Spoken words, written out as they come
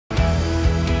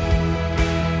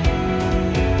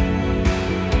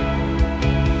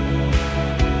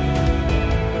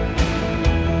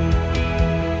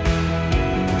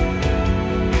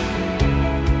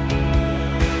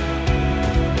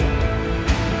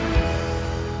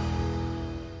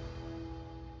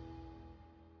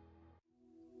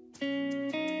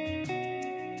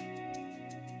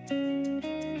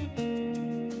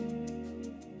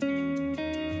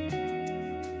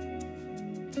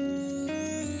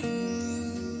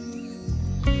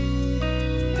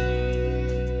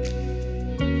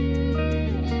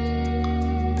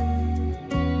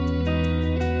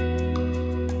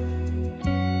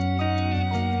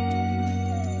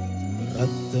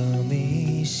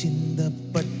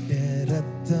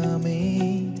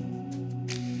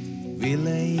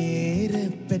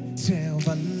பெற்ற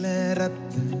வல்ல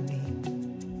ரத்தமே,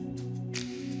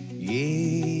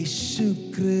 இயேசு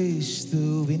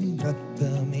கிறிஸ்துவின்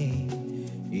ரத்தமே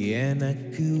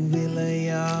எனக்கு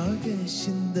விலையாக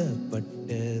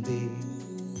சிந்தப்பட்டதே.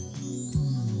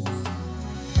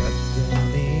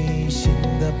 ரத்தமே,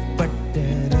 சிந்தப்பட்ட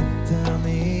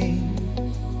ரத்தமே,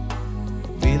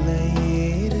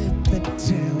 விலையேற பெற்ற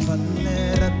வல்ல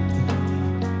ரத்தமே,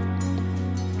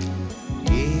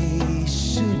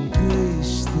 இயேசு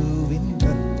கிறிஸ்துவின்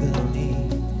ரத்தமே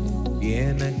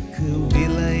எனக்கு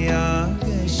விலையாக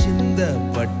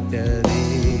சிந்தப்பட்டதே.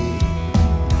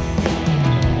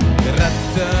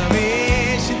 ரத்தமே,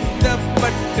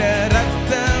 சிந்தப்பட்ட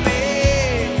ரத்தமே,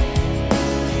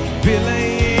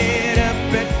 விலையேற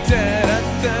பெற்ற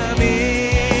ரத்தமே,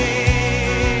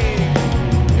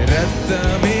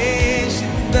 ரத்தமே,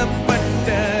 சிந்தப்பட்ட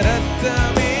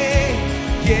ரத்தமே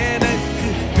எனக்கு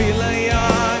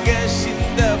விலையாக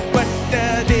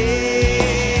சிந்தப்பட்டதே.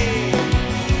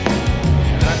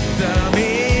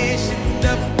 ரத்தமே,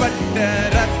 சிந்தப்பட்ட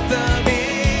ரத்தமே,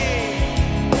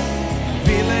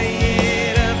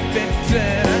 விலையேற பெற்ற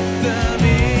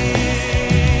ரத்தமே,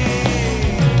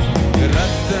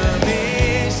 ரத்தமே,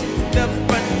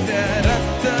 சிந்தப்பட்ட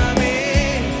ரத்தமே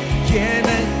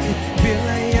எனக்கு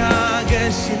விலையாக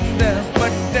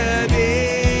சிந்தப்பட்டதே.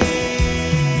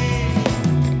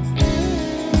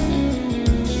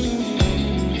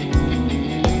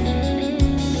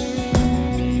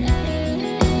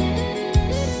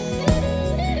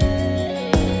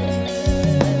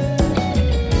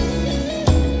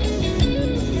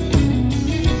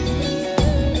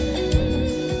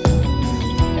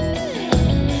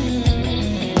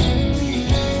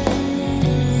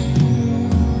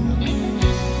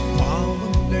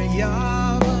 பாவங்கள்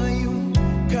யாவையும்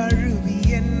கழுவி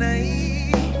என்னை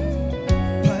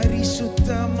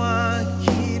பரிசுத்தமாக்கின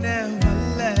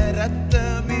வல்ல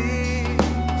ரத்தமே,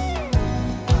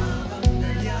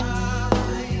 பாவங்கள்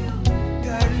யாவையும்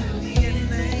கழுவி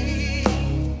என்னை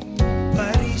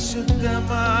பரிசுத்தமாக்கின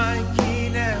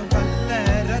வல்ல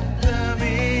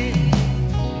ரத்தமே,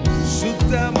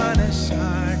 சுத்தமான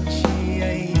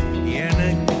சாட்சியை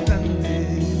எனக்கு தந்து,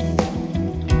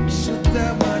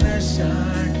 சுத்தமான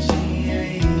சாட்சியை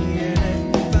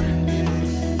எனக்கு தந்து,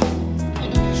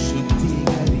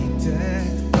 சுத்திகரித்த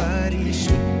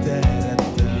பரிசுத்த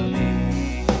ரத்தமே,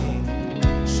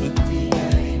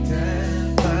 சுத்திகரித்த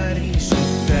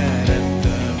பரிசுத்த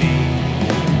ரத்தமே,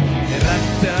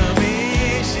 ரத்தமே,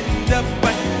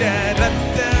 சிந்தப்பட்ட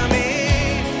ரத்தமே,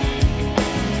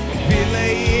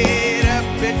 விலையேற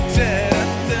பெற்ற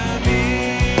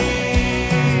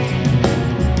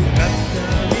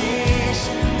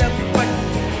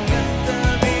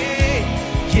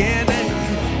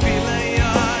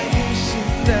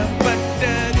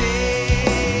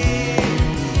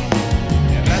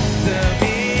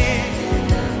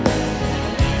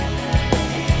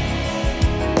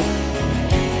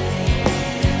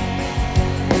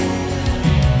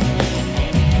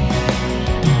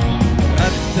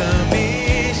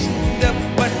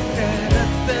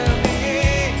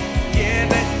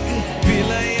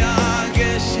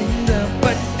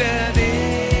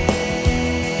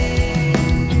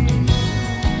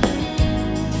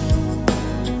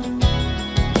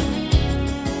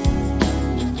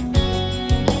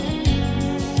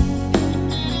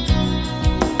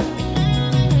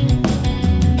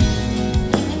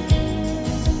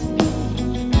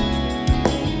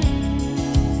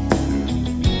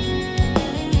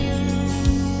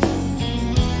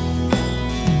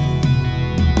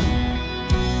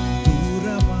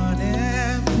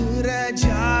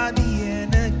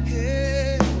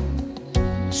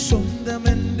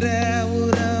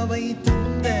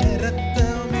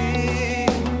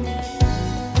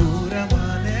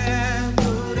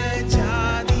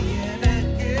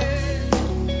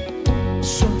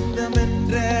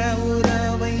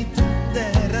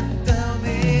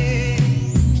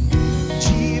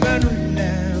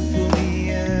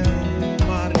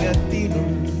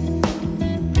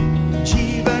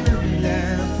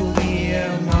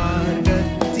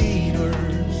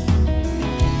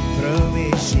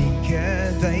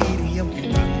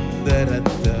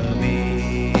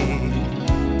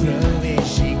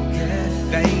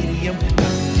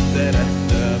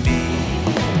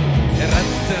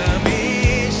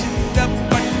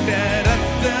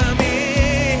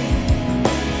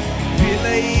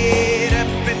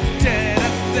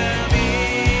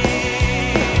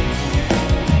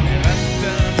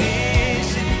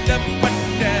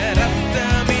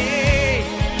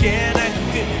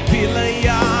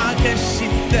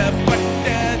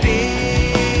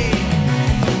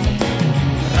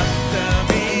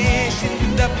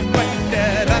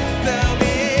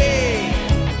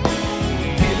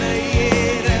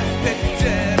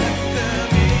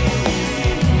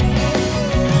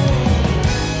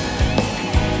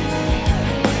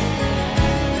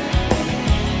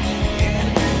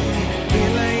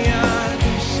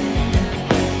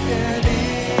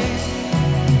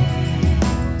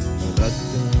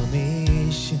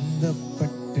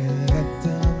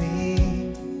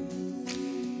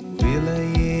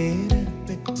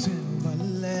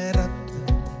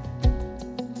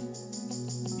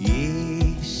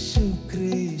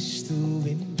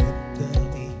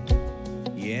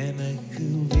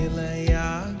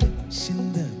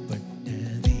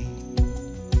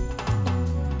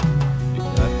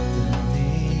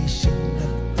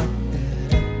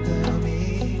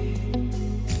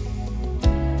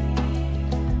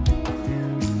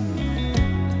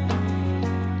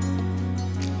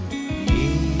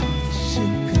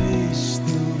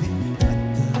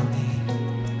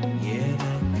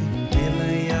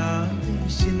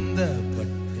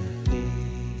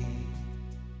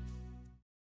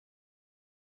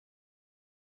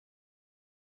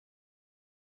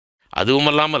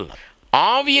அதுவுமல்லாமல்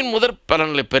ஆவியின் முதற்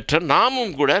பலன்களை பெற்ற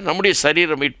நாமும் கூட நம்முடைய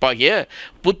சரீர மீட்பாகிய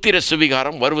புத்திர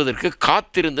சுவிகாரம் வருவதற்கு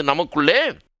காத்திருந்து நமக்குள்ளே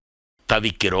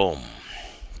தவிக்கிறோம்.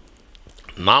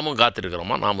 நாமும்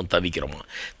காத்திருக்கிறோமா, நாமும் தவிக்கிறோமா?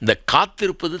 இந்த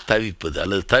காத்திருப்பது தவிப்பது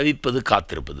அல்லது தவிப்பது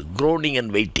காத்திருப்பது, க்ரோனிங்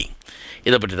அண்ட் வெயிட்டிங்,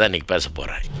 இதை பற்றி தான் இன்றைக்கி பேச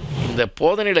போகிறேன். இந்த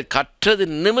போதனைகளை கற்றது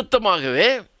நிமித்தமாகவே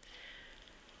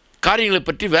காரியங்களை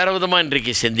பற்றி வேறு விதமாக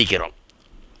இன்றைக்கு சிந்திக்கிறோம்.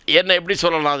 என்ன எப்படி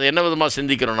சொல்லலாம், அது என்ன விதமாக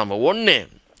சிந்திக்கிறோம்? நம்ம ஒன்று,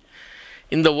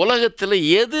 இந்த உலகத்தில்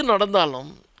எது நடந்தாலும்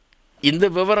இந்த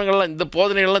விவரங்கள்லாம், இந்த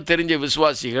போதனைகள்லாம் தெரிஞ்ச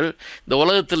விசுவாசிகள் இந்த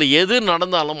உலகத்தில் எது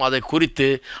நடந்தாலும் அதை குறித்து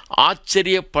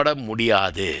ஆச்சரியப்பட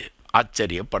முடியாது,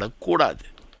 ஆச்சரியப்படக்கூடாது.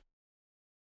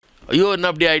 ஐயோ என்ன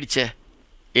அப்படி ஆயிடுச்சே,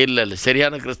 இல்லை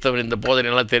சரியான கிறிஸ்தவன் இந்த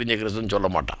போதனைகள்லாம் தெரிஞ்ச கிறிஸ்தவன் சொல்ல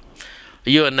மாட்டான்,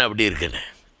 ஐயோ என்ன அப்படி இருக்குன்னு.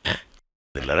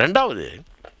 இல்லை, ரெண்டாவது,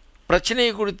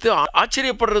 பிரச்சனையை குறித்து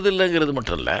ஆச்சரியப்படுறது இல்லைங்கிறது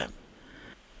மட்டும் இல்லை,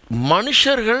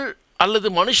 மனுஷர்கள் அல்லது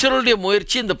மனுஷருடைய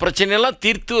முயற்சி இந்த பிரச்சனையெல்லாம்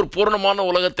தீர்த்து ஒரு பூர்ணமான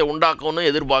உலகத்தை உண்டாக்கணும்னு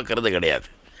எதிர்பார்க்கறது கிடையாது.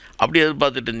 அப்படி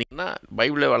எதிர்பார்த்துட்டு இருந்தீங்கன்னா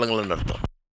பைபிளே வழங்கலன்னு அர்த்தம்.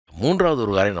 மூன்றாவது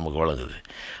ஒரு காரியம் நமக்கு வழங்குது.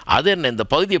 அது என்ன, இந்த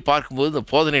பகுதியை பார்க்கும்போது இந்த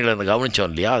போதனைகளை எனக்கு கவனித்தோம்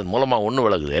இல்லையா, அது மூலமாக ஒன்று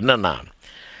வழங்குது. என்னென்னா,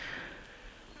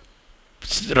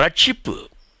 ரட்சிப்பு,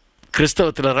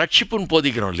 கிறிஸ்தவத்தில் ரட்சிப்புன்னு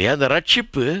போதிக்கிறோம் இல்லையா, அந்த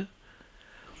ரட்சிப்பு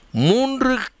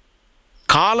 3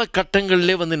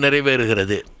 காலகட்டங்களிலே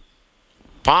நிறைவேறுகிறது.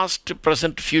 பாஸ்ட்,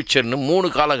 ப்ரெசன்ட், ஃப்யூச்சர்னு 3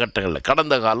 காலகட்டங்களில்,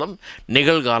 கடந்த காலம்,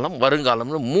 நிகழ்காலம்,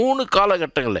 வருங்காலம்னு 3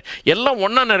 காலகட்டங்களில் எல்லாம்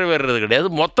ஒன்றா நிறைவேறது கிடையாது,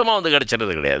 மொத்தமாக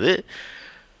கிடச்சிறது கிடையாது.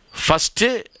 ஃபஸ்ட்டு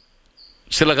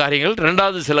சில காரியங்கள்,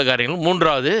 ரெண்டாவது சில காரியங்கள்,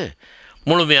 மூன்றாவது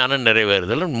முழுமையான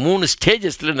நிறைவேறுதல், 3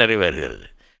 ஸ்டேஜஸில் நிறைவேறுகிறது.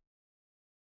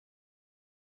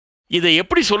 இதை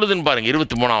எப்படி சொல்லுதுன்னு பாருங்கள்,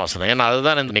 23ஆம் வசனம். ஏன்னா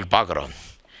அதுதான் இன்றைக்கி பார்க்குறோம்.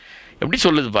 எப்படி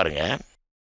சொல்லுது பாருங்கள்.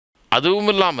 அதுவும்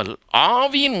இல்லாமல்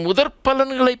ஆவியின் முதற்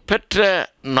பலன்களை பெற்ற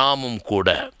நாமும் கூட,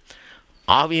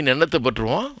 ஆவியின் எண்ணத்தை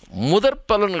பெற்றுவோம், முதற்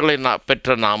பலன்களை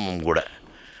பெற்ற நாமும் கூட,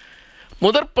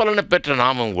 முதற் பலனை பெற்ற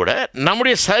நாமும் கூட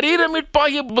நம்முடைய சரீர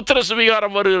மீட்பாகிய புத்திர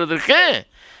சுவிகாரம் வருகிறதற்கு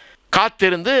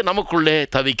காத்திருந்து நமக்குள்ளே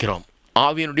தவிக்கிறோம்.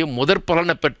 ஆவியினுடைய முதற்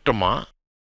பலனை பெற்றோமா,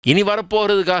 இனி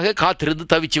வரப்போகிறதுக்காக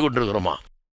காத்திருந்து தவிச்சு கொண்டிருக்கிறோமா?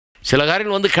 சில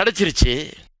காரியங்கள் கிடச்சிருச்சு,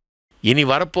 இனி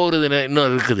வரப்போகிறது இன்னும்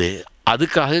இருக்குது,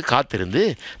 அதுக்காக காத்திருந்து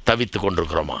தவித்து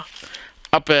கொண்டிருக்கிறோமா?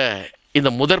 அப்போ இந்த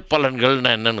முதற்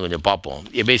பலன்கள்னா என்னன்னு கொஞ்சம் பார்ப்போம்.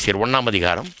 எபேசியர் 1ஆம்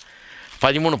அதிகாரம்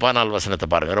 13-14 வசனத்தை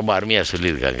பாருங்கள், ரொம்ப அருமையாக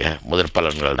சொல்லியிருக்காங்க முதற்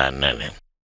பலன்கள்னா என்னன்னு.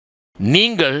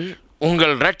 நீங்கள்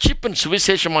உங்கள் ரட்சிப்பின்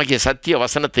சுவிசேஷமாகிய சத்திய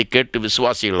வசனத்தை கேட்டு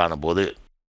விசுவாசிகளான போது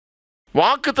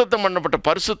வாக்குத்தத்தம் பண்ணப்பட்ட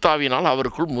பரிசுத்த ஆவியினால்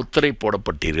அவருக்குள் முத்திரை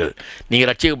போடப்பட்டீர்கள். நீங்கள்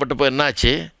ரட்சிக்கப்பட்டப்போ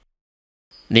என்னாச்சு?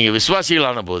 நீங்கள்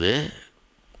விசுவாசிகளான போது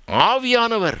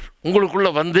ஆவியானவர் உங்களுக்குள்ளே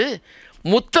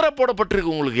முத்திரை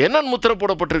போடப்பட்டிருக்கு. உங்களுக்கு என்னென்னு முத்திரை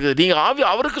போடப்பட்டிருக்கு? நீங்கள்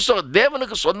அவருக்கு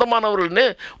தேவனுக்கு சொந்தமானவர்கள்னு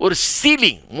ஒரு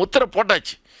சீலிங், முத்திரை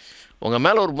போட்டாச்சு. உங்கள்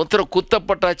மேலே ஒரு முத்திரை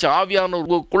குத்தப்பட்டாச்சு.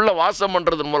 ஆவியானவருக்குள்ளே வாசம்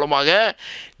பண்ணுறதன் மூலமாக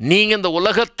நீங்கள் இந்த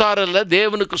உலகத்தாரில்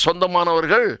தேவனுக்கு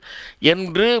சொந்தமானவர்கள்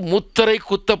என்று முத்திரை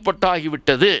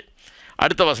குத்தப்பட்டாகிவிட்டது.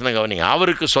 அடுத்த வசனம் கவனிங்க.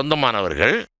 அவருக்கு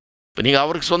சொந்தமானவர்கள், இப்போ நீங்கள்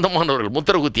அவருக்கு சொந்தமானவர்கள்,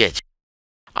 முத்திரை குத்தியாச்சு.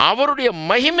 அவருடைய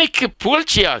மகிமைக்கு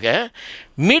புகழ்ச்சியாக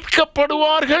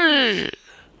மீட்கப்படுவார்கள்.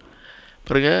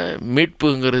 பிறகு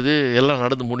மீட்புங்கிறது எல்லாம்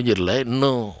நடந்து முடிஞ்சிடல,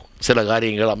 இன்னும் சில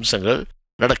காரியங்கள், அம்சங்கள்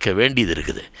நடக்க வேண்டியது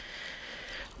இருக்குது.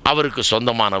 அவருக்கு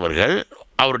சொந்தமானவர்கள்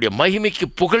அவருடைய மகிமைக்கு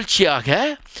புகழ்ச்சியாக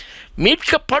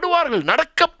மீட்கப்படுவார்கள்.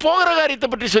 நடக்க போகிற காரியத்தை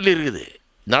பற்றி சொல்லியிருக்குது.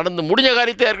 நடந்து முடிஞ்ச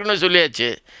காரியத்தை ஏற்கனவே சொல்லியாச்சு.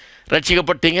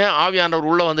 ரட்சிக்கப்பட்டீங்க, ஆவியானவர்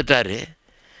உள்ளே வந்துட்டார்,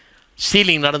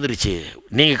 சீலிங் நடந்துருச்சு,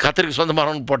 நீங்கள் கர்த்தருக்கு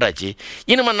சொந்தமானவன்னு போட்டாச்சு,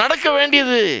 இனிமேல் நடக்க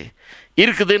வேண்டியது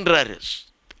இருக்குதுன்றாரு.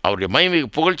 அவருடைய மகிமைக்கு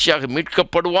புகழ்ச்சியாக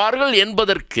மீட்கப்படுவார்கள்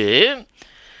என்பதற்கு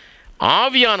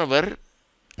ஆவியானவர்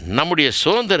நம்முடைய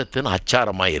சுதந்திரத்தின்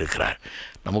அச்சாரமாக இருக்கிறார்.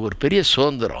 நமக்கு ஒரு பெரிய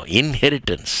சுதந்திரம்,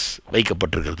 இன்ஹெரிட்டன்ஸ்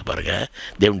வைக்கப்பட்டிருக்கிறது பாருங்கள்.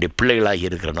 தேவனுடைய பிள்ளைகளாகி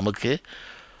இருக்கிற நமக்கு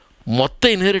மொத்த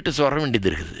இன்ஹெரிட்டன்ஸ் வர வேண்டியது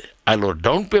இருக்குது. அதில் ஒரு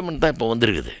டவுன் பேமெண்ட் தான் இப்போ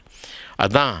வந்திருக்குது.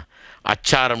 அதுதான்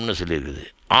அச்சாரம்னு சொல்லியிருக்குது.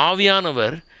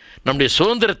 ஆவியானவர் நம்முடைய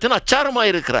சுதந்திரத்தின்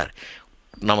அச்சாரமாக இருக்கிறார்.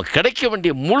 நமக்கு கிடைக்க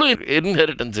வேண்டிய முழு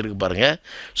இன்ஹெரிட்டன்ஸ் இருக்குது பாருங்கள்,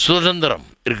 சுதந்திரம்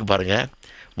இருக்குது பாருங்கள்,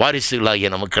 வாரிசுகளாகிய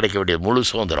நமக்கு கிடைக்க வேண்டிய முழு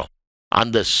சுதந்திரம்.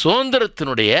 அந்த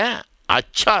சுதந்திரத்தினுடைய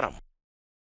அச்சாரம்,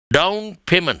 டவுன்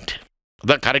பேமெண்ட்,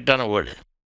 அதுதான் கரெக்டான வேர்டு.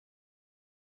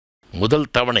 முதல்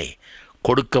தவணை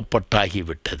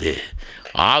கொடுக்கப்பட்டாகிவிட்டது.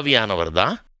 ஆவியானவர்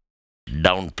தான்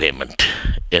டவுன் பேமெண்ட்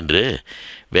என்று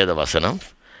வேதவசனம்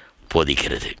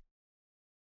போதிக்கிறது.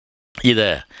 இதை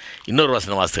இன்னொரு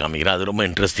வசனம் வாசித்து காமிக்கிறேன். அது ரொம்ப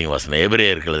இன்ட்ரெஸ்டிங் வசனம்.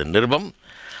 எபிரேயர்களது நிருபம்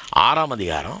 6ஆம்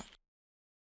அதிகாரம்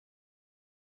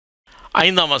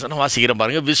 5ஆம் வசனம் வாசிக்கிற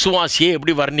பாருங்கள். விசுவாசியை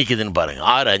எப்படி வர்ணிக்குதுன்னு பாருங்கள்.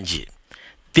 6:5.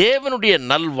 தேவனுடைய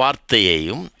நல்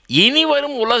வார்த்தையையும் இனி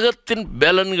வரும் உலகத்தின்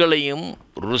பலன்களையும்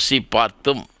ருசி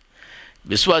பார்த்தும்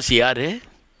விசுவாசி யார்?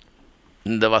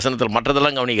 இந்த வசனத்தில்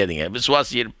மற்றதெல்லாம் கவனிக்காதீங்க.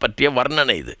 விசுவாசியை பற்றிய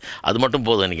வர்ணனை இது. அது மட்டும்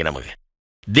போதும் இன்றைக்கி நமக்கு.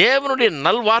 தேவனுடைய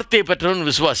நல்வார்த்தையை பெற்றவன்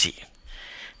விசுவாசி.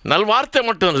 நல்வார்த்தை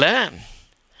மட்டும் இல்லை,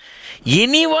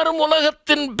 இனி வரும்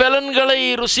உலகத்தின் பலன்களை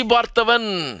ருசி பார்த்தவன்.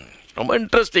 ரொம்ப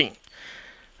இன்ட்ரெஸ்டிங்.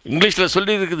 இங்கிலீஷில்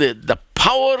சொல்லி இருக்குது, the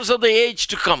powers of the age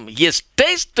to come. He has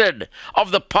tasted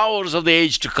of the powers of the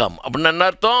age to come. அப்படின்னு என்ன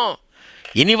அர்த்தம்?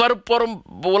 இனி வரப்போகிற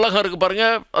உலகம் இருக்குது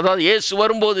பாருங்கள். அதாவது இயேசு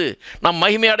வரும்போது நாம்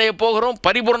மகிமை அடைய போகிறோம்,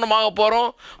 பரிபூர்ணமாக போகிறோம்,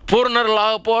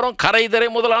 பூர்ணர்களாக போகிறோம், கரை திரை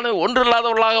முதலான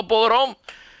ஒன்றில்லாதவர்களாக போகிறோம்.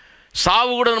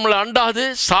 சாவு கூட நம்மளை அண்டாது,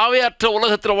 சாவே அற்ற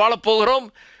உலகத்தில் வாழப்போகிறோம்.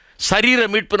 சரீர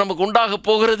மீட்பு நமக்கு உண்டாக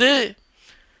போகிறது.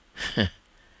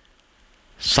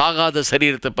 சாகாத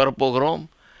சரீரத்தை பெறப்போகிறோம்.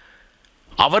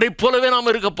 அவரை போலவே நாம்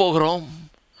இருக்க போகிறோம்.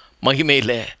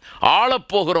 மகிமையில்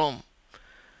ஆளப்போகிறோம்.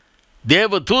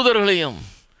 தேவ தூதர்களையும்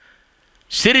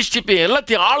சிருஷ்டிப்பையும்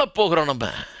எல்லாத்தையும் ஆளப்போகிறோம். நம்ம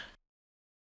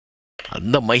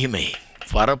அந்த மகிமை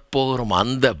வரப்போகிறோம்.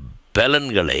 அந்த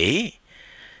பலன்களை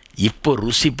இப்போ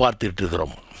ருசி பார்த்துட்டு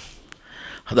இருக்கிறோம்.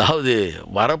 அதாவது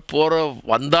வரப்போகிற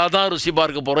வந்தால் தான் ருசி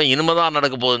பார்க்க போகிறோம், இனிமே தான்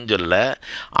நடக்க போகுதுன்னு சொல்ல,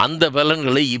 அந்த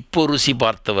பலன்களை இப்போ ருசி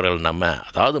பார்த்தவர்கள் நம்ம.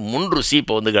 அதாவது முன் ருசி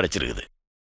இப்போ வந்து கிடச்சிருக்குது.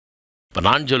 இப்போ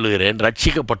நான் சொல்லுகிறேன்,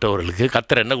 ரட்சிக்கப்பட்டவர்களுக்கு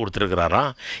கர்த்தர் என்ன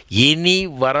கொடுத்துருக்கிறாராம்? இனி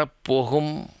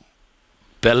வரப்போகும்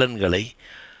பலன்களை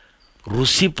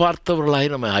ருசி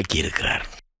பார்த்தவர்களாய் நம்ம ஆக்கியிருக்கிறார்.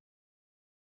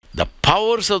 The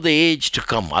powers of the age to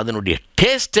come, அதனுடைய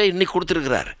டேஸ்ட்டை இன்னைக்கு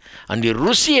கொடுத்துருக்கிறார். அந்த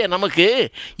ருசியை நமக்கு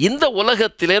இந்த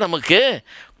உலகத்திலே நமக்கு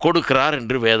கொடுக்கிறார்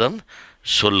என்று வேதம்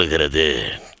சொல்லுகிறது.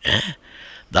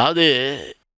 அதாவது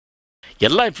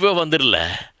எல்லாம் இப்போவே வந்துடல,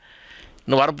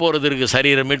 இன்னும் வரப்போகிறது இருக்குது.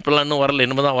 சரீர மீட்பெல்லாம் இன்னும் வரல,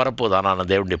 இனிமே தான் வரப்போகுது. ஆனால்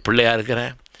நான் தேவனுடைய பிள்ளையாக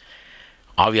இருக்கிறேன்,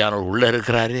 ஆவியானவர் உள்ளே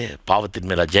இருக்கிறாரு, பாவத்தின்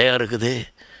மேலே ஜெயம் இருக்குது.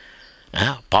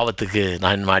 பாவத்துக்கு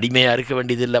நான் அடிமையாக இருக்க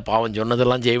வேண்டியதில்லை, பாவம்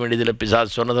சொன்னதெல்லாம் செய்ய வேண்டியதில்லை,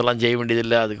 பிசாசு சொன்னதெல்லாம் செய்ய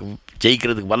வேண்டியதில்லை, அதுக்கு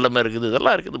ஜெயிக்கிறதுக்கு வல்லமை இருக்குது.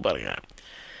 இதெல்லாம் இருக்குது பாருங்கள்.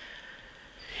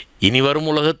 இனி வரும்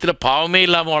உலகத்தில் பாவமே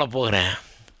இல்லாமல் வாழப்போகிறேன்,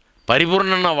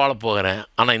 பரிபூர்ணனாக வாழப்போகிறேன்.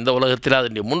 ஆனால் இந்த உலகத்தில்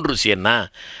அதனுடைய முன் ருசி என்ன?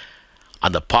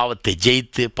 அந்த பாவத்தை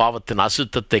ஜெயித்து பாவத்தின்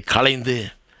அசுத்தத்தை களைந்து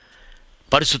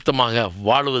பரிசுத்தமாக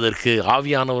வாழுவதற்கு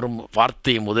ஆவியானவரும்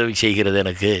வார்த்தையும் உதவி செய்கிறது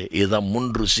எனக்கு. இதுதான் முன்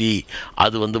ருசி.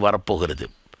 அது வந்து வரப்போகிறது.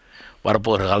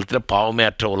 வரப்போகிற காலத்தில் பாவமே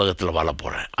அற்ற உலகத்தில்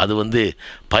வாழப்போகிறேன். அது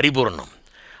பரிபூர்ணம்.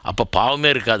 அப்போ பாவமே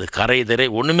இருக்காது, கரை திரை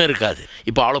ஒன்றுமே இருக்காது.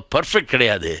 இப்போ அவ்வளோ பர்ஃபெக்ட்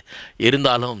கிடையாது,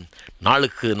 இருந்தாலும்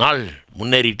நாளுக்கு நாள்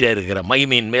முன்னேறிக்கிட்டே இருக்கிற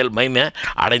மகிமையின் மேல் மகிமை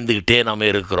அடைந்துக்கிட்டே நாம்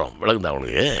இருக்கிறோம். விளங்குதா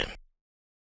அவங்களுக்கு?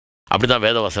 அப்படி தான்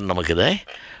வேதவசனம் நமக்கு இதை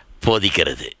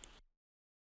போதிக்கிறது.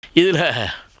 இதில்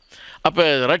அப்போ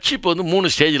ரட்சிப்பு 3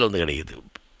 ஸ்டேஜில் கிடைக்குது.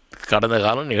 கடந்த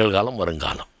காலம், நிகழ்காலம்,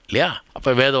 வருங்காலம், இல்லையா? அப்போ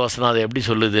வேதவசனம் அதை எப்படி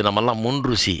சொல்லுது? நம்மெல்லாம் முன்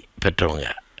ருசி பெற்றவங்க,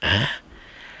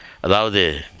 அதாவது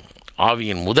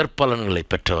ஆவியின் முதற்பலன்களை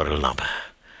பெற்றவர்கள். நாம்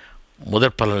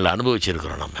முதற்பலன்களை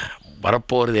அனுபவிச்சிருக்கிறோம். நம்ம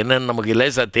வரப்போகிறது என்னென்னு நமக்கு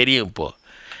லேசாக தெரியும்.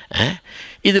 இப்போது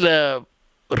இதில்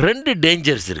 2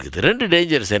 டேஞ்சர்ஸ் இருக்குது. 2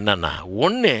 டேஞ்சர்ஸ் என்னென்னா,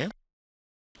 ஒன்று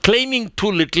கிளைமிங் டூ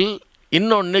லிட்டில்,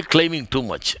 இன்னொன்று கிளைமிங் டூ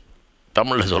மச்.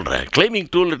 தமிழில் சொல்கிறேன். கிளைமிங்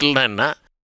டூ லிட்டில்னால் என்ன?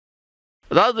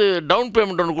 அதாவது டவுன்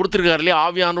பேமெண்ட் ஒன்று கொடுத்துருக்காரு இல்லையா?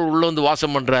 ஆவியானவர் உள்ளே வந்து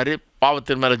வாசம் பண்ணுறாரு,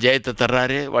 பாவத்தின் மேலே ஜெயத்தை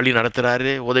தர்றாரு, வழி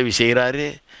நடத்துகிறாரு, உதவி செய்கிறாரு,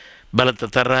 பலத்தை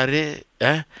தர்றாரு,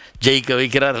 ஜெயிக்க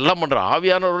வைக்கிறார், எல்லாம் பண்ணுறார்.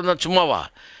 ஆவியானவர் தான் சும்மாவா?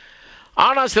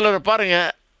 ஆனால் சிலரை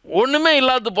பாருங்கள், ஒன்றுமே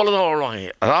இல்லாத போல தான் வாழ்வாங்க.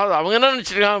 அதாவது அவங்க என்ன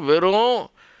நினச்சிருக்காங்க, வெறும்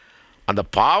அந்த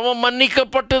பாவம்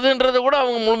மன்னிக்கப்பட்டதுன்றதை கூட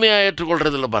அவங்க முழுமையாக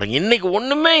ஏற்றுக்கொள்கிறது இல்லை. பாருங்கள், இன்றைக்கி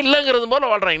ஒன்றுமே இல்லைங்கிறது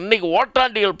போல் வாழ்கிறாங்க. இன்றைக்கி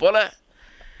ஓட்டாண்டிகள் போல்,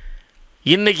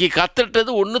 இன்றைக்கி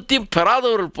கத்துட்டது ஒன்றுத்தையும்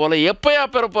பெறாதவர்கள் போல். எப்போயா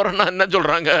பெற போகிறேன்னா என்ன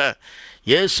சொல்கிறாங்க?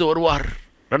 இயேசு வருவார்,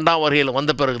 2ஆம் வருகையில்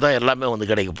வந்த பிறகு தான் எல்லாமே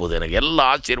கிடைக்க போகுது, எனக்கு எல்லா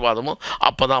ஆசீர்வாதமும்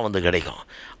அப்போ தான் கிடைக்கும்.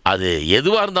 அது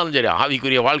எதுவாக இருந்தாலும் சரி,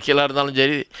 ஆவிக்குரிய வாழ்க்கையில் இருந்தாலும்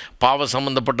சரி, பாவம்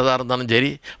சம்மந்தப்பட்டதாக இருந்தாலும்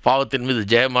சரி, பாவத்தின் மீது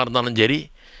ஜெயமாக இருந்தாலும் சரி,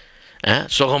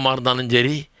 சுகமாக இருந்தாலும்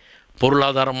சரி,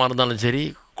 பொருளாதாரமாக இருந்தாலும் சரி,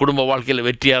 குடும்ப வாழ்க்கையில்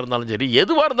வெற்றியாக இருந்தாலும் சரி,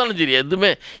 எதுவாக இருந்தாலும் சரி,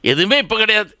 எதுவுமே இப்போ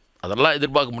கிடையாது. அதெல்லாம்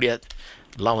எதிர்பார்க்க முடியாது.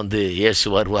 எல்லாம் இயேசு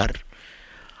வருவார்,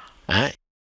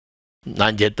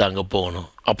 நான் சேர்த்து அங்கே போகணும்,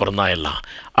 அப்புறம் தான் எல்லாம்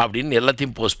அப்படின்னு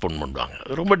எல்லாத்தையும் போஸ்ட்போன் பண்ணுவாங்க.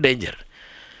 ரொம்ப டேஞ்சர்.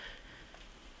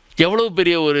 எவ்வளோ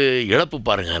பெரிய ஒரு இழப்பு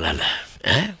பாருங்கள். அதனால்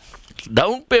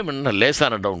டவுன் பேமெண்ட்னா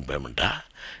லேசான டவுன் பேமெண்ட்டா?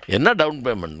 என்ன டவுன்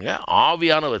பேமெண்ட்டுங்க?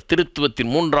 ஆவியானவர்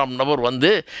திருத்துவத்தின் 3ஆம் நபர்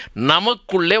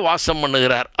நமக்குள்ளே வாசம்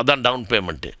பண்ணுகிறார், அதான் டவுன்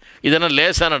பேமெண்ட்டு. இதெல்லாம்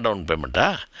லேசான டவுன் பேமெண்ட்டா?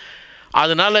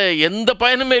 அதனால் எந்த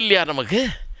பயனுமே இல்லையா நமக்கு?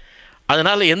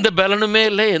 அதனால் எந்த பலனுமே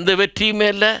இல்லை, எந்த வெற்றியுமே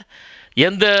இல்லை,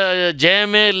 எந்த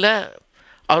ஜெயமே இல்லை.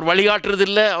 அவர்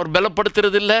வழிகாட்டுறதில்லை, அவர்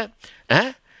பலப்படுத்துறதில்லை,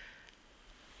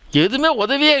 எதுவுமே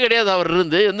உதவியே கிடையாது. அவர்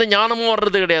எந்த ஞானமும்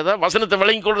வர்றது கிடையாது. வசனத்தை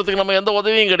விளங்கி கொள்றதுக்கு நம்ம எந்த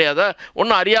உதவியும் கிடையாது.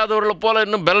 ஒன்றும் அறியாதவர்களை போல்,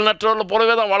 இன்னும் பலனற்றவர்களை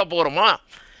போலவே தான் வாழ போகிறோமா?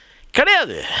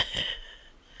 கிடையாது.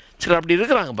 சரி, அப்படி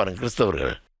இருக்கிறாங்க பாருங்கள்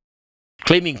கிறிஸ்தவர்கள்.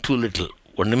 கிளைமிங் டூ லிட்டில்,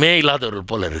 ஒன்றுமே இல்லாதவர்கள்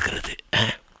போல் இருக்கிறது.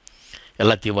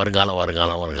 எல்லாத்தையும்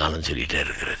வருங்காலம் சொல்லிகிட்டே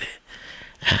இருக்கிறது.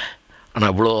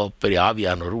 ஆனால் இவ்வளோ பெரிய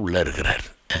ஆவியானவர் உள்ளே இருக்கிறார்.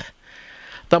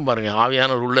 தான் பாருங்கள்,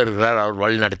 ஆவியானவர் உள்ளே இருக்கிறார், அவர்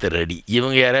வழி நடத்த ரெடி.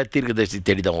 இவங்க யாரையா தீர்க்கதரிசி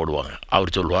தேடி தான் ஓடுவாங்க.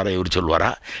 அவர் சொல்லுவாரா, இவர்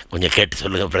சொல்லுவாரா, கொஞ்சம் கேட்டு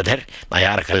சொல்லுங்கள் பிரதர், நான்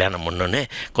யாரை கல்யாணம் பண்ணணுன்னு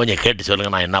கொஞ்சம் கேட்டு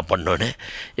சொல்லுங்கள், நான் என்ன பண்ணணுன்னு.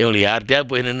 இவங்களுக்கு யார்கிட்டயா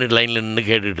போய் நின்று லைனில் நின்று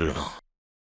கேட்டுட்டு இருக்கணும்.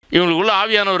 இவங்களுக்குள்ள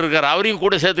ஆவியானவர் இருக்கார், அவரையும்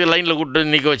கூட சேர்த்து லைனில்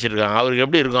கூப்பிட்டு நிற்க வச்சுருக்காங்க. அவருக்கு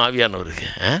எப்படி இருக்கும் ஆவியானவருக்கு?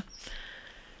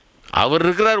 அவர்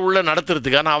இருக்கிறார் உள்ளே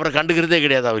நடத்துறதுக்கு, ஆனால் அவரை கண்டுக்கிறதே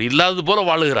கிடையாது. அவர் இல்லாதது போல்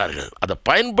வாழுகிறார்கள், அதை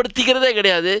பயன்படுத்திக்கிறதே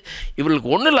கிடையாது. இவர்களுக்கு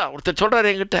ஒன்றும் இல்லை. ஒருத்தர் சொல்கிறார்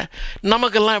என்கிட்ட,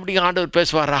 நமக்கெல்லாம் எப்படி ஆண்டவர்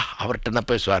பேசுவாரா? அவர்கிட்ட என்ன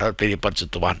பேசுவார்? அவர் பெரிய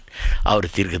பரிசுத்தவான், அவர்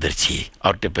தீர்க்கதரிசி,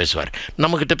 அவர்கிட்ட பேசுவார்.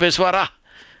 நம்மக்கிட்ட பேசுவாரா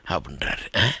அப்படின்றார்.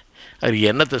 அவருக்கு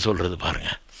என்னத்தை சொல்கிறது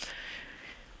பாருங்கள்.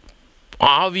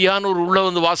 ஆவியானவர் உள்ளே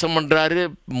வந்து வாசம் பண்ணுறாரு.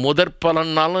 முதற்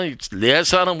பலன்னாலும்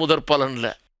லேசான முதற் பலன்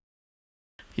இல்லை.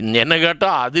 என்ன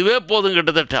கேட்டால் அதுவே போதும்,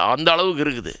 கிட்டத்தட்ட அந்த அளவுக்கு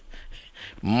இருக்குது.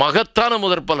 மகத்தான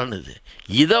முதற் பலன் இது.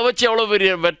 இதை வச்சு எவ்வளோ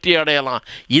பெரிய வெற்றி அடையலாம்,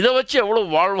 இதை வச்சு எவ்வளோ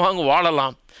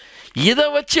வாழலாம், இதை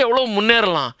வச்சு எவ்வளோ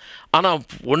முன்னேறலாம். ஆனால்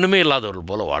ஒன்றுமே இல்லாதவர்கள்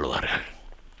போல் வாழ்வார்கள்.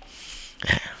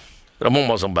 ரொம்ப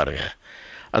மோசம் பாருங்கள்.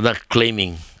 அதுதான்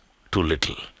கிளைமிங் டூ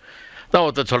லிட்டில். தான்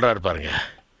ஒருத்தர் சொல்கிறாரு பாருங்கள்,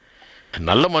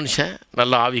 நல்ல மனுஷன்,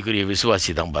 நல்ல ஆவிக்குரிய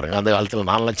விசுவாசி தான் பாருங்கள். அந்த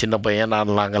காலத்தில் நான்லாம் சின்ன பையன்,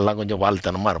 நாங்கள்லாம் கொஞ்சம்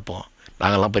வாழ்த்தனமாக இருப்போம்.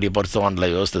 நாங்கள்லாம் பெரிய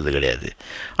பரிசுத்தவான்லாம் யோசித்தது கிடையாது.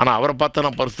 ஆனால் அவரை பார்த்தா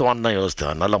நான் பரிசுத்தவான் தான்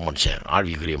யோசித்தேன். நல்ல மனுஷன்,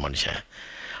 ஆவிக்குரிய மனுஷன்.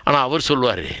 ஆனால் அவர்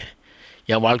சொல்லுவார்,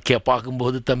 என் வாழ்க்கையை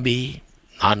பார்க்கும்போது தம்பி,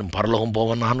 நான் பரலோகம்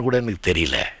போவேன் நான் கூட எனக்கு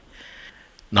தெரியல.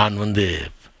 நான்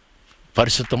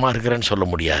பரிசுத்தமாக இருக்கிறேன்னு சொல்ல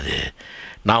முடியாது.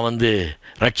 நான்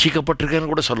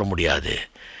ரட்சிக்கப்பட்டிருக்கேன்னு கூட சொல்ல முடியாது.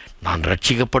 நான்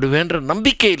ரட்சிக்கப்படுவேன்ற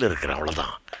நம்பிக்கையில் இருக்கிறேன்,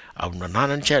 அவ்வளோதான் அப்படின்னு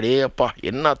நான் நினச்சேன். அடே அப்பா,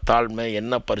 என்ன தாழ்மை,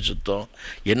 என்ன பரிசுத்தம்,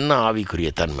 என்ன ஆவிக்குரிய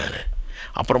தன்மைன்னு.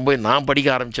 அப்புறம் போய் நான் படிக்க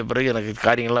ஆரம்பித்த பிறகு எனக்கு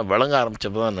காரியங்கள்லாம் விளங்க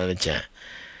ஆரம்பித்தப்போ தான் நினச்சேன்,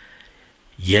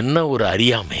 என்ன ஒரு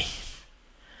அறியாமை.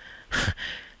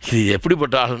 இது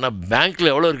எப்படிப்பட்ட ஆளுன்னா,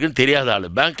 பேங்க்கில் எவ்வளோ இருக்குதுன்னு தெரியாத ஆள்.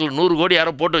 பேங்க்கில் 100 கோடி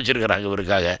யாரோ போட்டு வச்சுருக்கிறாங்க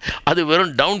இவருக்காக. அது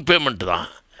வெறும் டவுன் பேமெண்ட் தான்.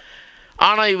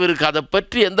 ஆனால் இவருக்கு அதை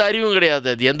பற்றி எந்த அறிவும் கிடையாது.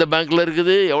 அது எந்த பேங்க்கில்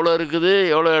இருக்குது,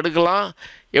 எவ்வளோ எடுக்கலாம்,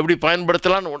 எப்படி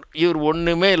பயன்படுத்தலான்னு இவர்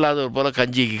ஒன்றுமே இல்லாதவர் போல்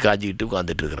காஞ்சிக்கிட்டு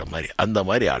உட்காந்துட்டு இருக்கிற மாதிரி, அந்த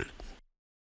மாதிரி ஆள்.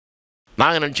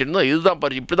 நாங்கள் நினச்சிருந்தோம் இதுதான்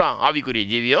இப்படி தான் ஆவிக்குரிய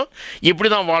ஜீவியம், இப்படி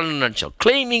தான் வாழணும்னு நினச்சோம்.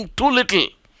 Climbing two little.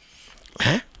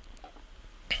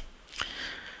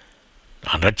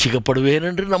 நான் ரட்சிக்கப்படுவேன்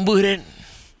என்று நம்புகிறேன்.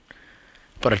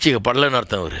 இப்போ ரட்சிக்கப்படலைன்னு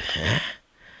அர்த்தம். அவர்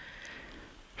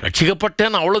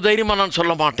ரட்சிக்கப்பட்டேன்னு அவ்வளோ தைரியமாக நான்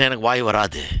சொல்ல மாட்டேன், எனக்கு வாய்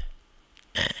வராது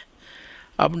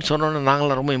அப்படின்னு சொன்னோன்னே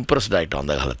நாங்களாம் ரொம்ப இம்ப்ரெஸ்ட் ஆகிட்டோம்.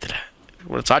 அந்த காலத்தில்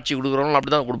சாட்சி கொடுக்குறவங்களும்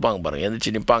அப்படி தான் கொடுப்பாங்க பாருங்கள்.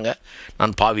 எந்திரிச்சு நிற்பாங்க,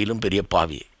 நான் பாவியிலும் பெரிய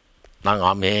பாவி, நாங்கள்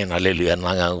ஆமே நல்ல இல்லையா,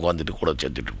 நாங்கள் அங்கே வந்துட்டு கூட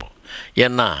சேர்த்துட்ருப்போம்.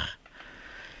 ஏன்னா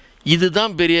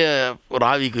இதுதான் பெரிய ஒரு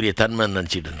ஆவிக்குரிய தன்மைன்னு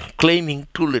நினச்சிட்டு இருந்தோம். Climbing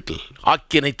two little.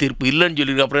 ஆக்கியனை தீர்ப்பு இல்லைன்னு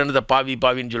சொல்லியிருக்கு. அப்புறம் என்ன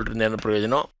பாவின்னு சொல்லிட்டு இருந்தேன், என்ன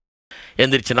பிரயோஜனம்?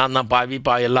 எந்திரிச்சு நான்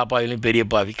தான் எல்லா பாவிலையும் பெரிய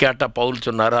பாவி. கேட்டால் பவுல்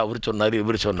சொன்னார், அவர் சொன்னார்,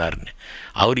 இவர் சொன்னார்னு.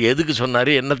 அவர் எதுக்கு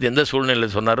சொன்னார், எந்த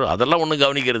சூழ்நிலையில் சொன்னாரோ அதெல்லாம் ஒன்றும்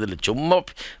கவனிக்கிறது இல்லை. சும்மா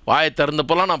வாயை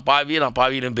திறந்தப்போலாம் நான்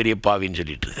பாவியிலும் பெரிய பாவின்னு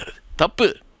சொல்லிட்டு இருக்கிறது தப்பு.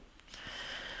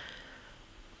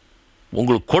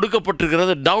 உங்களுக்கு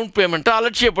கொடுக்கப்பட்டிருக்கிறது டவுன் பேமெண்ட்டை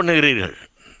அலட்சியம் பண்ணுகிறீர்கள்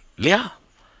இல்லையா?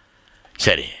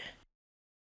 சரி,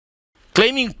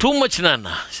 கிளைமிங் டூ மச்னா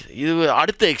என்ன? இது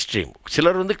அடுத்த எக்ஸ்ட்ரீம்.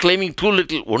 சிலர் கிளைமிங் டூ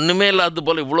லிட்டில், ஒன்றுமே இல்லாத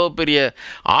போல் இவ்வளோ பெரிய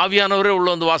ஆவியானவரே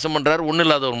உள்ளே வாசம் பண்ணுறாரு, ஒன்றும்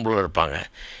இல்லாதவங்க போல இருப்பாங்க.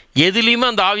 எதுலேயுமே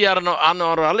அந்த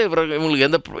ஆவியானவரால் இவங்களுக்கு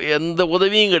எந்த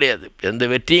உதவியும் கிடையாது, எந்த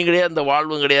வெற்றியும் கிடையாது, எந்த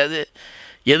வாழ்வும் கிடையாது,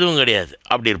 எதுவும் கிடையாது,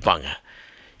 அப்படி இருப்பாங்க.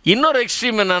 இன்னொரு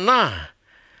எக்ஸ்ட்ரீம் என்னென்னா,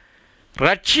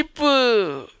 ரட்சிப்பு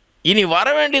இனி வர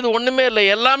வேண்டியது ஒன்றுமே இல்லை,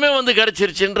 எல்லாமே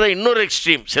கிடச்சிருச்சுன்ற இன்னொரு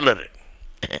எக்ஸ்ட்ரீம். சிலர்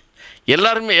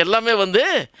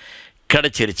எல்லாமே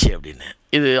கிடச்சிருச்சு அப்படின்னு.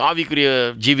 இது ஆவிக்குரிய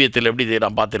ஜீவியத்தில் எப்படி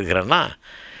நான் பார்த்துருக்கிறேன்னா,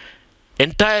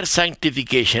 என்டையர்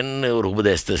சாங்டிஃபிகேஷன் ஒரு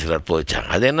உபதேசத்தை சிலர் போச்சாங்க.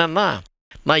 அது என்னென்னா,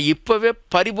 நான் இப்போவே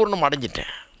பரிபூர்ணம்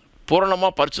அடைஞ்சிட்டேன்,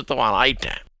 பூரணமாக பரிசுத்தமாக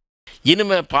ஆயிட்டேன்,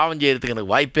 இனிமேல் பாவம் செய்கிறதுக்கு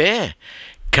எனக்கு வாய்ப்பே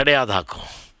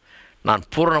கிடையாதாக்கும், நான்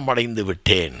பூரணம் அடைந்து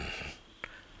விட்டேன்,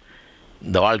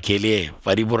 இந்த வாழ்க்கையிலே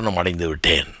பரிபூர்ணம் அடைந்து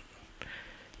விட்டேன்,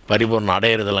 பரிபூர்ணம்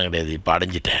அடையிறதெல்லாம் கிடையாது, இப்போ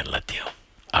அடைஞ்சிட்டேன் எல்லாத்தையும்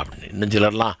அப்படின்னு. இன்னும்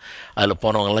சிலர்லாம் அதில்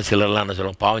போனவங்கலாம் சிலர்லாம் என்ன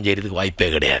சொல்லுவாங்க, பாவம் செய்கிறதுக்கு வாய்ப்பே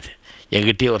கிடையாது.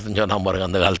 எங்கிட்டே ஒருத்தன் சொன்னான் பாருங்க,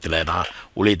 அந்த காலத்தில் நான்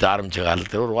ஊழியத்தை ஆரம்பித்த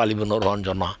காலத்தில் ஒரு வாலிபன் வருவான்னு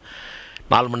சொன்னான்,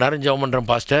 4 மணி நேரம் ஜெபம் பண்ணுறேன்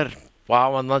பாஸ்டர்,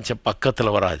 பாவம் தான்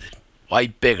பக்கத்தில் வராது,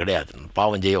 வாய்ப்பே கிடையாது,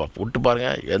 பாவம் செய்ய விட்டு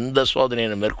பாருங்கள், எந்த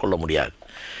சோதனையை மேற்கொள்ள முடியாது.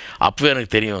 அப்போவே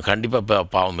எனக்கு தெரியும் கண்டிப்பாக இப்போ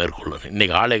பாவம் மேற்கொள்ளணும்.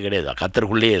 இன்றைக்கி ஆளே கிடையாது,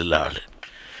 கத்தருக்குள்ளேயே இல்லை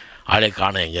ஆளே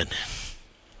காண எங்கேன்னு.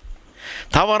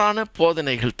 தவறான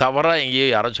போதனைகள், தவறாக எங்கேயோ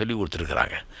யாரும் சொல்லி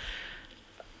கொடுத்துருக்குறாங்க.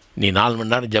 நீ 4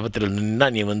 மணி நேரம் ஜபத்தில் நின்னா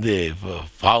நீ வந்து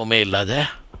பாவமே இல்லாத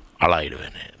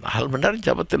ஆளாயிடுவேன்னு. 4 மணி நேரம்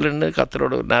ஜபத்தில் நின்று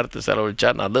கர்த்தரோட நேரத்தை செலவழிச்சா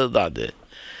நல்லது தான் அது.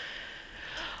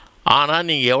 ஆனால்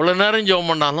நீங்கள் எவ்வளோ நேரம்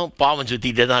ஜெபம் பண்ணாலும் பாவம்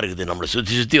சுற்றிக்கிட்டே தான் இருக்குது, நம்மளை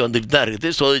சுற்றி சுற்றி வந்துக்கிட்டு தான் இருக்குது,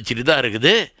 சோதிச்சுட்டு தான்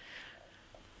இருக்குது.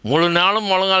 முழு நாளும்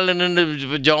முழங்காலில் நின்று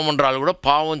ஜெபம் பண்ணுறாலும் கூட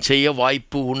பாவம் செய்ய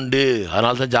வாய்ப்பு உண்டு.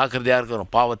 அதனால தான் ஜாக்கிரதையாக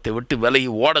இருக்கிறோம். பாவத்தை விட்டு விலகி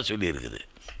ஓட சொல்லியிருக்குது,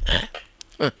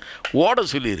 ஓட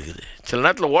சொல்லியிருக்குது. சில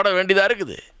நேரத்தில் ஓட வேண்டியதாக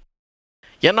இருக்குது.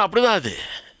 ஏன்னா அப்படி தான் அது.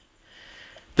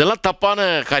 இதெல்லாம் தப்பான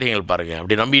காரியங்கள் பாருங்கள்.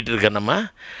 அப்படி நம்பிக்கிட்டு இருக்க நம்ம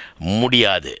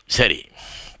முடியாது. சரி,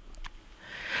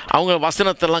 அவங்க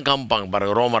வசனத்தெல்லாம் காமிப்பாங்க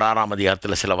பாருங்கள். ரோமர் 6ஆம்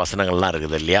அதிகாரத்தில் சில வசனங்கள்லாம்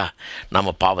இருக்குது இல்லையா?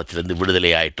 நம்ம பாவத்திலேருந்து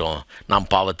விடுதலை ஆகிட்டோம், நாம்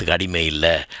பாவத்துக்கு அடிமை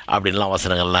இல்லை அப்படின்லாம்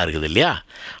வசனங்கள்லாம் இருக்குது இல்லையா?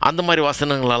 அந்த மாதிரி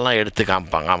வசனங்களெல்லாம் எடுத்து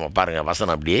காமிப்பாங்க. ஆமாம் பாருங்கள்,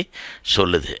 வசனம் அப்படியே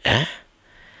சொல்லுது.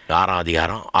 6ஆம்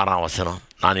அதிகாரம் 6ஆம் வசனம்,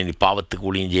 நான் இனி பாவத்துக்கு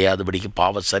ஊழியம் செய்யாதபடிக்கு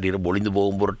பாவ சரீரம் ஒளிந்து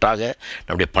போகும் பொருட்டாக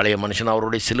நம்முடைய பழைய மனுஷன்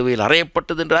அவருடைய சிலுவையில்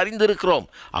அறையப்பட்டது என்று அறிந்திருக்கிறோம்.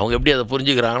 அவங்க எப்படி அதை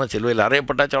புரிஞ்சுக்கிறாங்கன்னா, சிலுவையில்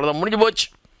அறையப்பட்டாச்சு, அவ்வளோதான், முடிஞ்சு போச்சு,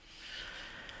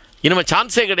 இனிமேல்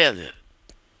சான்ஸே கிடையாது.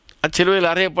 சிலுவையில்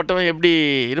அறையப்பட்டவன் எப்படி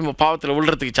இனிமேல் பாவத்தில்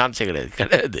விழுறதுக்கு சான்ஸே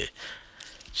கிடையாது.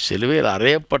 சிலுவையில்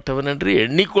அறையப்பட்டவன் என்று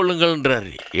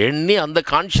எண்ணிக்கொள்ளுங்கள்ன்றார். எண்ணி அந்த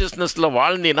கான்ஷியஸ்னஸில்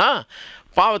வாழ்ந்தினா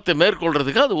பாவத்தை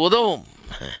மேற்கொள்கிறதுக்கு அது உதவும்.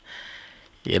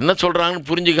 என்ன சொல்கிறாங்கன்னு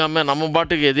புரிஞ்சிக்காமல் நம்ம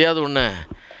பாட்டுக்கு எதையாவது ஒன்று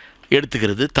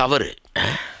எடுத்துக்கிறது தவறு.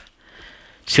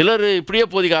 சிலர் இப்படியே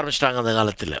போதிக்க ஆரம்பிச்சிட்டாங்க அந்த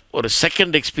காலத்தில். ஒரு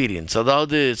செகண்ட் எக்ஸ்பீரியன்ஸ்,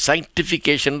 அதாவது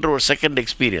சயின்டிஃபிகேஷன்ற ஒரு செகண்ட்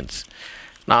எக்ஸ்பீரியன்ஸ்.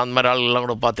 நான் அந்த மாதிரி ஆளுகள்லாம்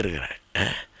கூட பார்த்துருக்குறேன்.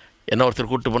 என்ன ஒருத்தர்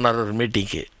கூப்பிட்டு போனார் ஒரு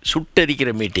மீட்டிங்க்கு,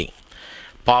 சுட்டரிக்கிற மீட்டிங்.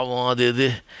 பாவம் அது இது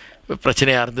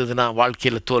பிரச்சனையாக இருந்ததுன்னா,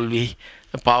 வாழ்க்கையில் தோல்வி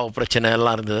பாவ பிரச்சனை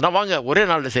எல்லாம் இருந்ததுன்னா வாங்க ஒரே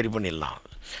நாளில் சரி பண்ணிடலாம்.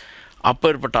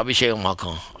 அப்பேற்பட்ட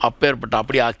அபிஷேகமாக்கும், அப்பேற்பட்ட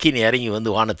அப்படியே அக்கினி இறங்கி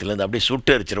வந்து வானத்துலேருந்து அப்படியே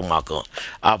சுட்டரிச்சிருமாக்கும்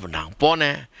அப்படின்னாங்க.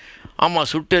 போனேன். ஆமாம்,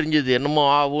 சுட்டெரிஞ்சது என்னமோ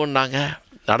ஆகும்னாங்க.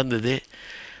 நடந்தது.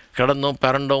 கிடந்தோம்,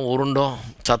 பிறண்டோம், உருண்டோம்,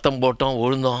 சத்தம் போட்டோம்,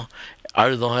 விழுந்தோம்,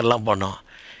 அழுதோம், எல்லாம் பண்ணோம்.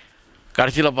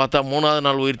 கடைசியில் பார்த்தா 3ஆவது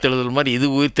நாள் உயிர்த்தெழுதல் மாதிரி இது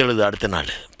உயிர்த்தெழுது. அடுத்த நாள்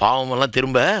பாவமெல்லாம்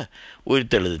திரும்ப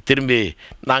உயிர்த்தெழுது. திரும்பி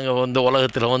நாங்கள் வந்து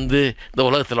இந்த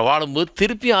உலகத்தில் வாழும்போது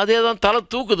திருப்பி அதே தான் தலை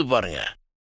தூக்குது பாருங்கள்.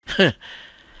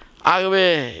 ஆகவே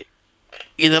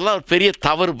இதெல்லாம் ஒரு பெரிய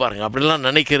தவறு பாருங்கள். அப்படிலாம்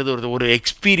நினைக்கிறது ஒரு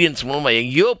எக்ஸ்பீரியன்ஸ் மூலமாக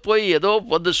எங்கேயோ போய் ஏதோ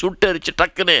வந்து சுட்டரிச்சு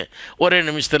டக்குன்னு ஒரே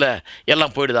நிமிஷத்தில்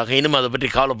எல்லாம் போயிடுதாக. இனிமேல் அதை பற்றி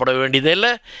கவலைப்பட வேண்டியதே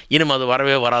இல்லை, இனிமேல் அது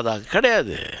வரவே வராதாக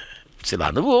கிடையாது. சில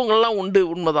அனுபவங்கள்லாம் உண்டு,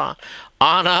 உண்மைதான்.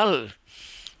 ஆனால்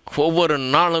ஒவ்வொரு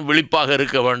நாளும் விழிப்பாக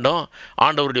இருக்க வேண்டும்.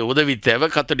 ஆண்டவருடைய உதவி தேவை,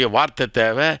 கர்த்தருடைய வார்த்தை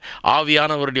தேவை,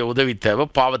 ஆவியானவருடைய உதவி தேவை.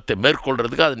 பாவத்தை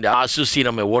மேற்கொள்கிறதுக்கு, அதனுடைய அசுசி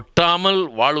நம்மை ஒட்டாமல்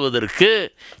வாழ்வதற்கு,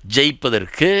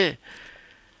 ஜெயிப்பதற்கு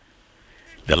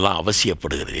இதெல்லாம்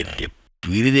அவசியப்படுகிறது. என்னுடைய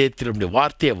இருதயத்தில் நம்முடைய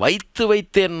வார்த்தையை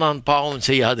வைத்தேன் நான் பாவம்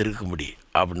செய்யாது இருக்க முடியும்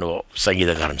அப்படின்னு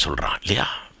சங்கீதக்காரன் சொல்கிறான் இல்லையா?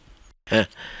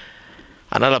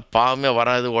 அதனால் பாவமே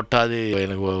வராது, ஒட்டாது,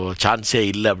 எனக்கு சான்ஸே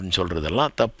இல்லை அப்படின்னு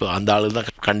சொல்கிறதெல்லாம் தப்பு. அந்த ஆளு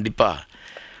தான் கண்டிப்பாக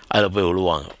அதில் போய்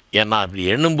விழுவாங்க. ஏன்னா அப்படி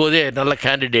எண்ணும்போதே நல்ல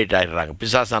கேண்டிடேட் ஆகிடுறாங்க.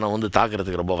 பிசாசானம் வந்து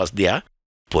தாக்குறதுக்கு ரொம்ப வசதியாக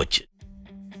போச்சு.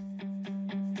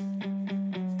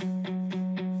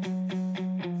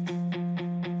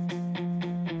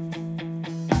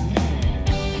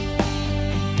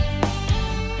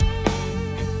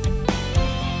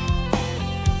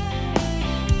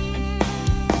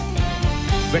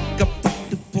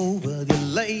 வெட்கப்பட்டு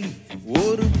போவதில்லை,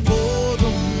 ஒரு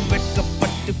போதும்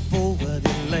வெட்கப்பட்டு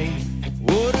போவதில்லை,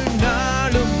 ஒரு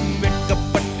நாளும்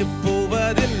வெட்கப்பட்டு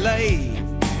போவதில்லை.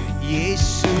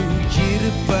 இயேசு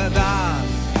இருப்பதால்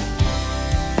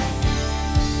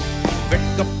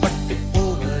வெட்கப்பட்டு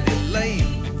போவதில்லை,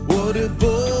 ஒரு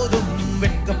போதும்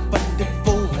வெட்கப்பட்டு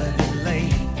போவதில்லை,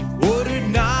 ஒரு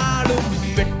நாளும்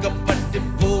வெட்கப்பட்டு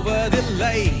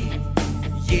போவதில்லை.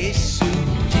 இயேசு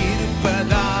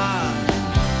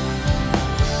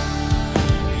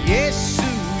இயேசு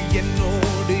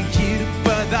என்னோடு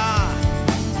இருப்பதா,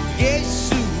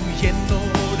 இயேசு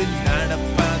என்னோடு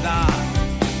நடப்பதா,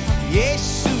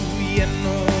 இயேசு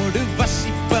என்னோடு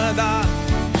வசிப்பதா,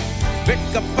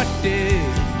 வெட்கப்பட்டு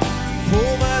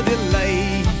போவதில்லை.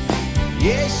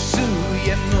 இயேசு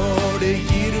என்னோடு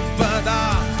இருப்பதா,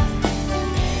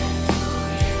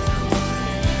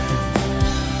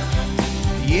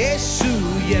 இயேசு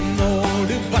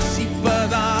என்னோடு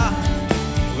வசிப்பதா,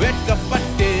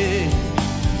 வெட்கப்பட்டு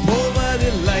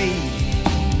போவதில்லை,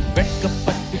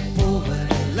 வெட்கப்பட்டு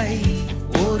போவதில்லை,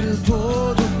 ஒரு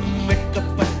போதும்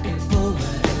வெட்கப்பட்டு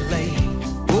போவதில்லை,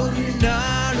 ஒரு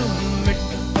நாளும்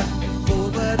வெட்கப்பட்டு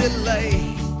போவதில்லை.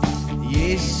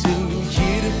 இயேசு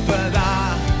இருப்பதா,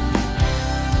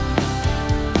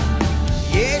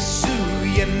 இயேசு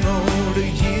என்னோடு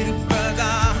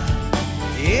இருப்பதா,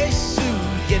 இயேசு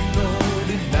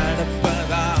என்னோடு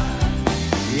நடப்பதா,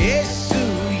 இயேசு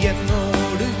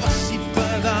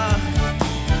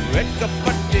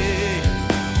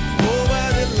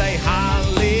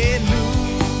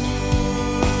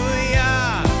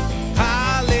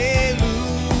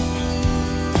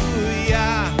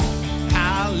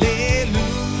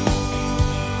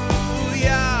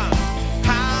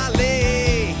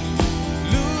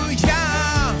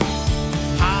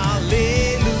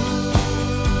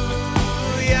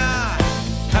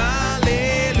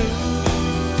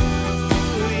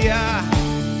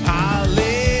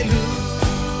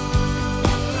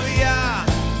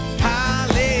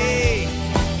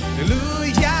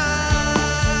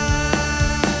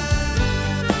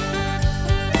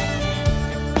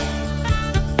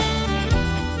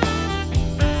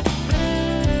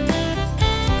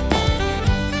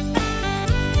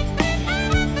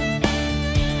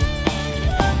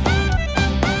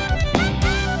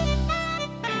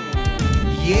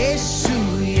இயேசு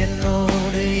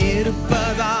என்னோடு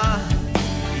இருப்பதா,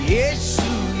 இயேசு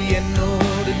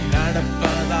என்னோடு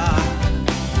நடப்பதா,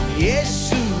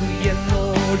 இயேசு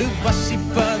என்னோடு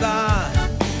வசிப்பதா,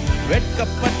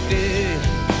 வெட்கப்பட்டு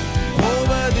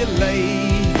போவதில்லை,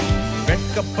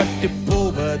 வெட்கப்பட்டு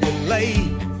போவதில்லை,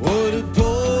 ஒரு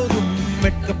போதும்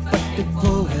வெட்கப்பட்டு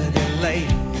போவதில்லை,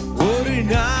 ஒரு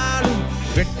நாளும்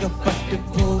வெட்கப்பட்டு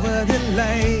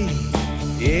போவதில்லை.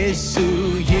 இயேசு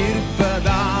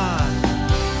இருப்பதா,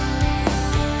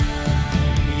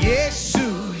 இயேசு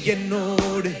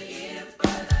என்னோடு,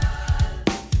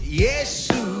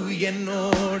 இயேசு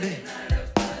என்னோடு,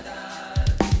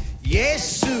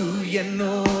 இயேசு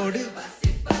என்னோடு,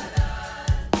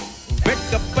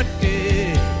 வெட்கப்பட்டு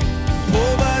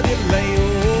போவதில்லை.